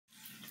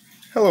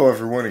Hello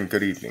everyone and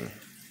good evening.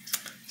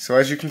 So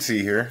as you can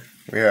see here,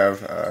 we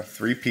have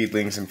 3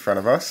 pedelings in front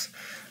of us.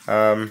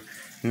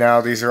 Now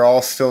these are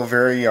all still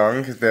very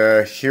young.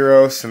 The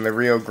Heros and the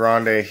Rio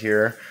Grande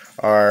here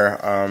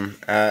are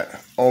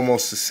at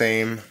almost the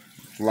same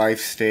life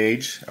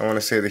stage. I want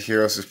to say the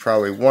Heros is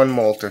probably 1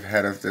 molt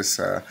ahead of this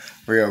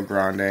Rio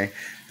Grande,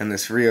 and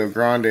this Rio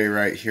Grande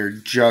right here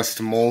just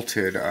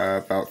molted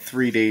about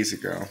 3 days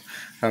ago.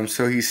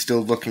 So he's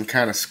still looking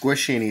kind of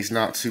squishy and he's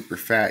not super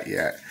fat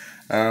yet.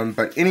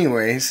 But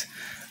anyways,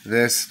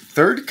 this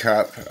third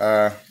cup,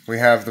 we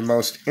have the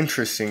most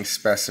interesting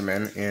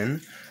specimen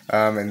in,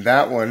 and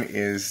that one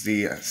is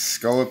the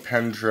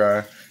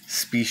Scolopendra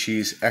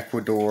species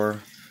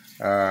Ecuador,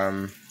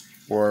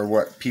 or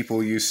what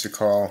people used to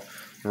call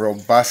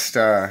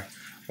Robusta,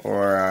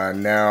 or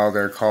now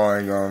they're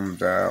calling them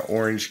the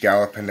orange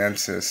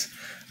galapagoensis.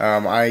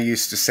 I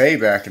used to say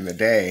back in the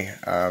day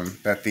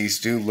that these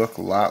do look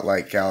a lot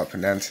like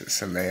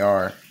galapagoensis, and they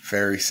are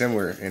very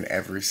similar in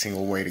every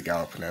single way to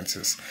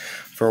galapagoensis.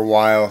 For a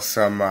while,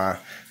 some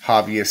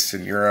hobbyists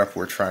in Europe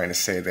were trying to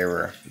say they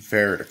were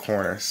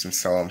veriticornis and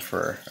sell them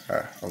for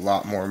a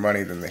lot more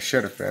money than they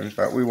should have been,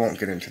 but we won't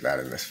get into that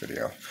in this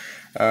video.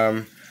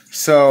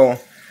 So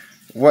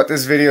what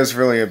this video is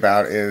really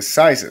about is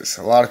sizes.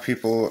 A lot of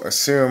people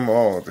assume,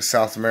 oh, the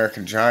South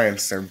American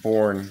giants, they're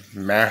born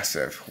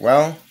massive.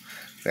 Well,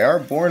 they are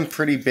born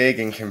pretty big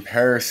in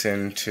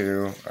comparison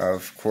to,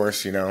 of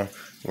course, you know,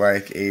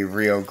 like a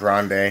Rio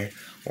Grande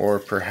or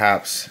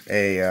perhaps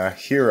a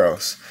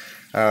Heros.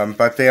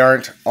 But they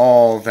aren't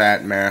all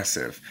that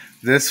massive.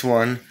 This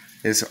one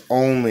is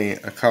only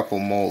a couple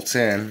molts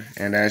in,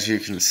 and as you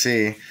can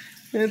see,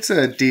 it's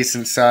a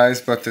decent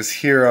size, but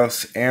this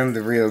Heros and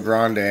the Rio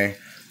Grande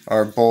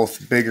are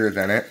both bigger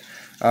than it.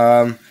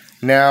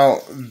 Now,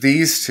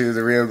 these two,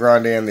 the Rio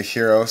Grande and the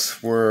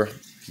Heros, were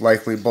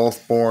likely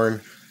both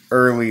born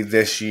early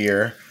this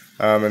year,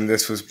 and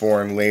this was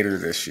born later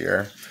this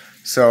year.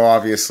 So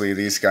obviously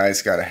these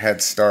guys got a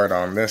head start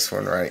on this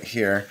one right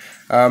here.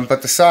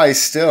 But the size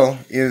still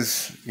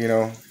is, you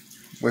know,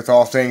 with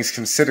all things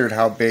considered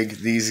how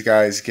big these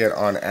guys get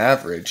on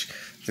average,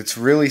 it's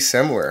really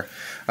similar.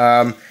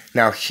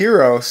 Now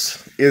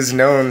Heros is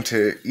known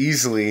to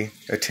easily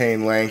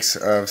attain lengths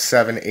of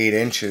 7-8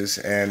 inches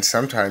and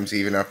sometimes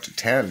even up to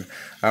 10.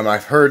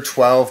 I've heard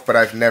 12, but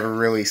I've never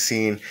really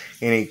seen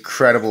any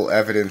credible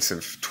evidence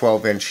of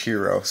 12-inch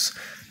Heros.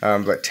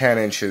 But 10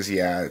 inches,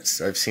 yeah,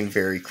 I've seen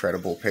very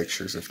credible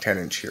pictures of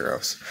 10-inch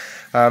Heros.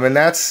 And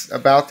that's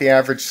about the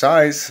average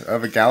size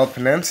of a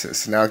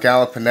galapagoensis. Now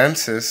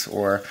galapagoensis,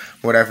 or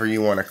whatever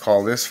you want to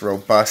call this,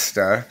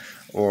 Robusta,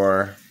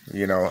 or,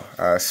 you know,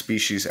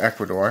 species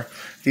Ecuador,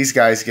 these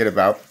guys get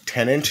about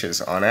 10 inches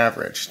on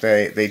average.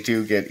 They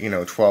do get, you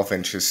know, 12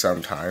 inches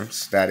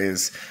sometimes. That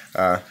is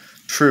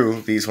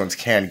true. These ones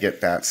can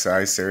get that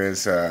size. There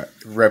is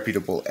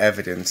reputable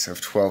evidence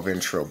of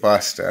 12-inch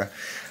Robusta.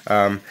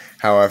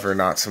 However,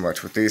 not so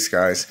much with these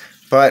guys.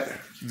 But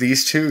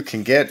these two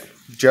can get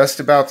just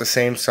about the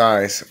same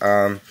size.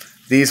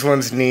 These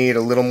ones need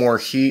a little more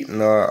heat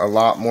and a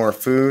lot more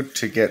food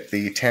to get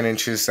the 10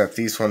 inches that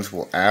these ones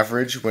will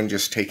average when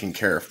just taken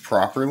care of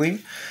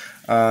properly.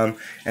 And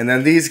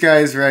then these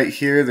guys right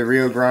here, the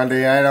Rio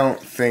Grande, I don't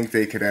think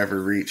they could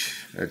ever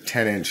reach a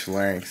 10-inch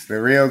length.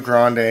 The Rio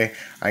Grande,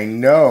 I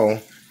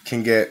know,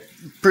 can get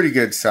pretty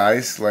good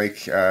size,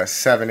 like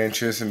 7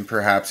 inches and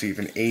perhaps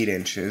even 8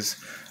 inches,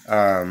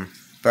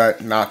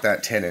 but not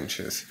that 10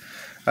 inches.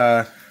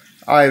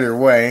 Either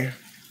way,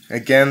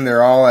 again,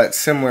 they're all at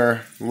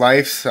similar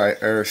life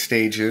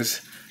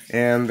stages,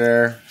 and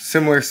they're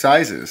similar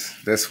sizes.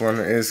 This one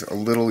is a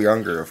little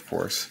younger, of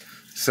course.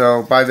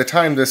 So by the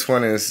time this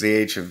one is the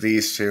age of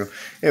these two,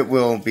 it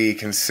will be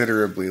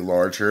considerably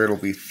larger. It'll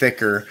be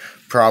thicker,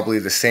 probably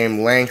the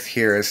same length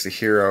here as the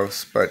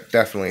Heros, but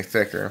definitely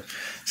thicker.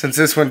 Since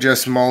this one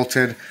just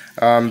molted,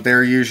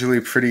 they're usually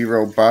pretty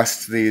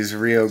robust, these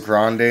Rio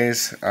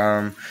Grandes,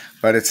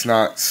 but it's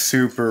not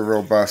super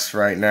robust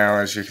right now.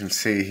 As you can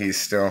see,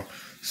 he's still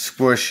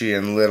squishy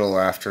and little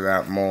after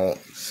that molt.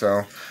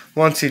 So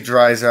once he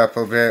dries up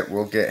a bit,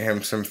 we'll get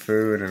him some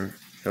food and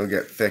he'll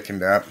get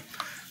thickened up.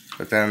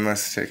 But then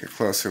let's take a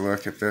closer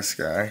look at this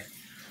guy.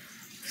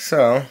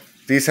 So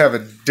these have a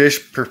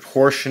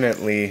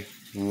disproportionately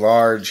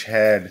large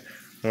head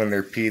when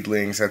they're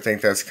pedelings. I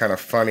think that's kind of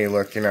funny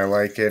looking. I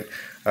like it.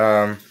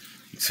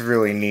 It's a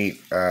really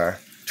neat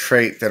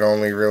trait that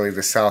only really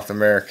the South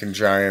American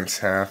giants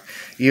have.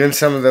 Even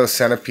some of those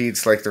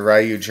centipedes like the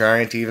Rio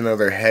giant, even though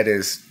their head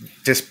is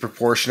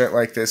disproportionate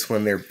like this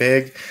when they're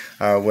big,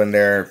 when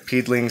they're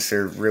pedelings,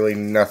 they're really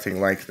nothing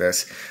like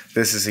this.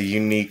 This is a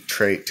unique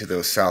trait to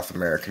those South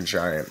American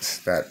giants,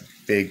 that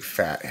big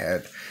fat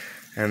head.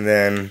 And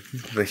then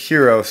the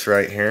Heros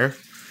right here.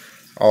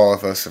 All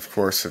of us, of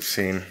course, have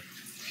seen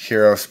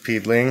Heros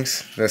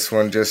pedelings. This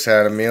one just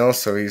had a meal,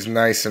 so he's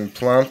nice and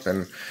plump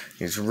and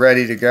he's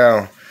ready to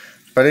go.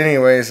 But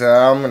anyways,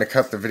 I'm going to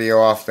cut the video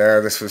off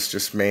there. This was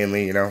just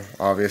mainly, you know,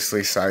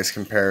 obviously size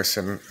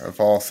comparison of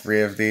all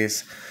 3 of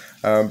these.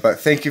 But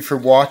thank you for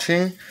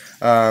watching.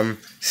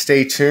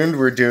 Stay tuned.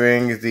 We're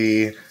doing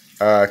the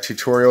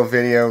tutorial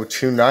video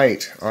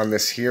tonight on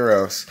this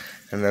Heros,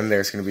 and then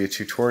there's going to be a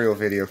tutorial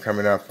video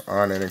coming up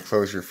on an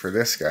enclosure for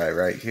this guy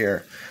right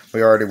here.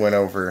 We already went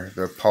over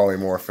the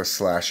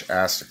Polymorphus /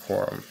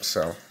 Asticorum,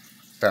 so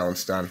that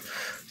one's done.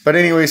 But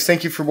anyways,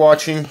 thank you for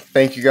watching.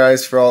 Thank you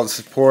guys for all the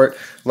support.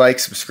 Like,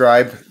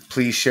 subscribe.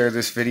 Please share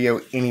this video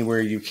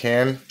anywhere you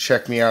can.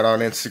 Check me out on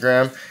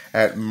Instagram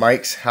at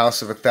Mike's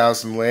House of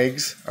 1,000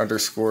 Legs,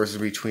 underscores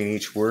between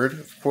each word,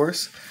 of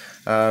course.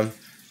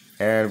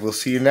 And we'll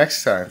see you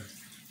next time.